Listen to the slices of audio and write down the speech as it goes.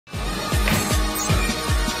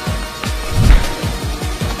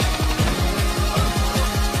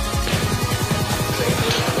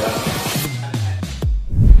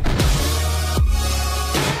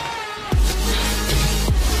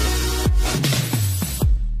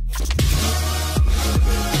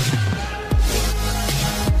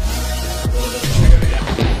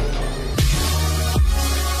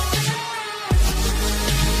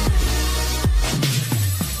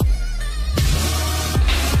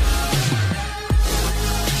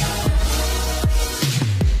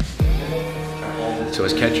So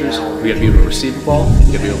as catchers, we gotta be able to receive the ball, we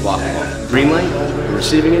gotta be able to block the ball. Green light, we're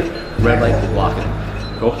receiving it. Red light, we're blocking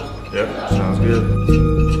it. Cool? Yep, sounds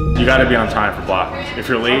good. You gotta be on time for blocking. If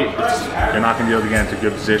you're late, you're not gonna be able to get into a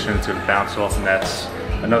good position. It's gonna bounce off, and that's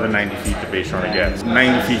another 90 feet the base runner gets.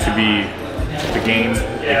 90 feet could be the game.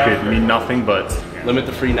 It could mean nothing, but limit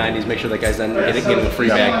the free 90s, make sure that guy's done getting the free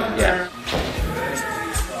bag. Yeah.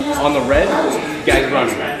 On the red, guys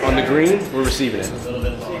running. On the green, we're receiving it.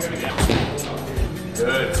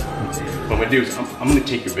 Good. What I'm gonna do is I'm gonna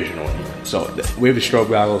take your vision away. So we have the strobe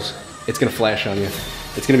goggles. It's gonna flash on you.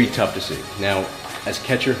 It's gonna be tough to see. Now, as a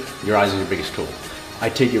catcher, your eyes are your biggest tool. I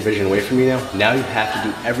take your vision away from you now. Now you have to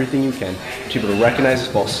do everything you can to be able to recognize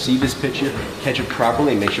this ball, see this pitch here, catch it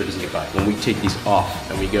properly, and make sure it doesn't get by. When we take these off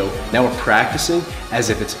and we go, now we're practicing as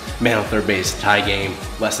if it's man on third base, tie game,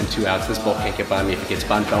 less than 2 outs. This ball can't get by me. If it gets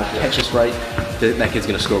by, if I don't catch this right, that kid's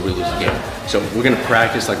gonna score, we lose the game. So we're gonna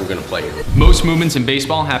practice like we're gonna play here. Most movements in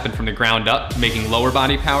baseball happen from the ground up, making lower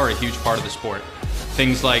body power a huge part of the sport.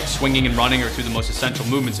 Things like swinging and running are two of the most essential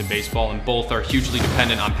movements in baseball, and both are hugely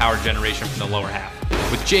dependent on power generation from the lower half.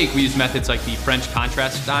 With Jake, we use methods like the French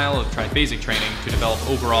contrast style of triphasic training to develop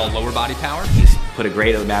overall lower body power. He's put a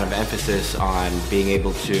great amount of emphasis on being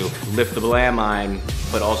able to lift the landmine,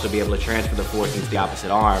 but also be able to transfer the force into the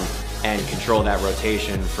opposite arm and control that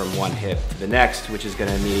rotation from one hip to the next, which is going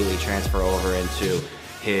to immediately transfer over into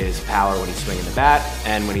his power when he's swinging the bat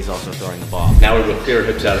and when he's also throwing the ball. Now we're able to clear our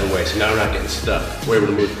hips out of the way, so now we're not getting stuck. We're able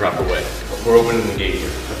to move the proper way. We're opening the gate here.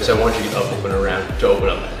 So I want you to up, open around to open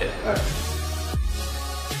up that hip.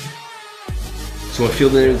 So when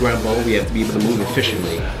fielding a ground ball, we have to be able to move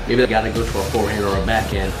efficiently. Maybe we gotta go to our forehand or our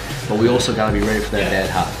backhand, but we also gotta be ready for that bad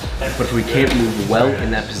hop. But if we can't move well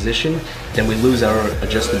in that position, then we lose our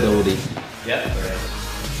adjustability.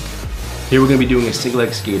 Here we're going to be doing a single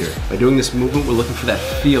leg skater. By doing this movement, we're looking for that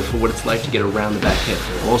feel for what it's like to get around the back hip.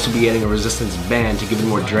 We'll also be adding a resistance band to give a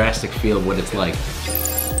more drastic feel of what it's like.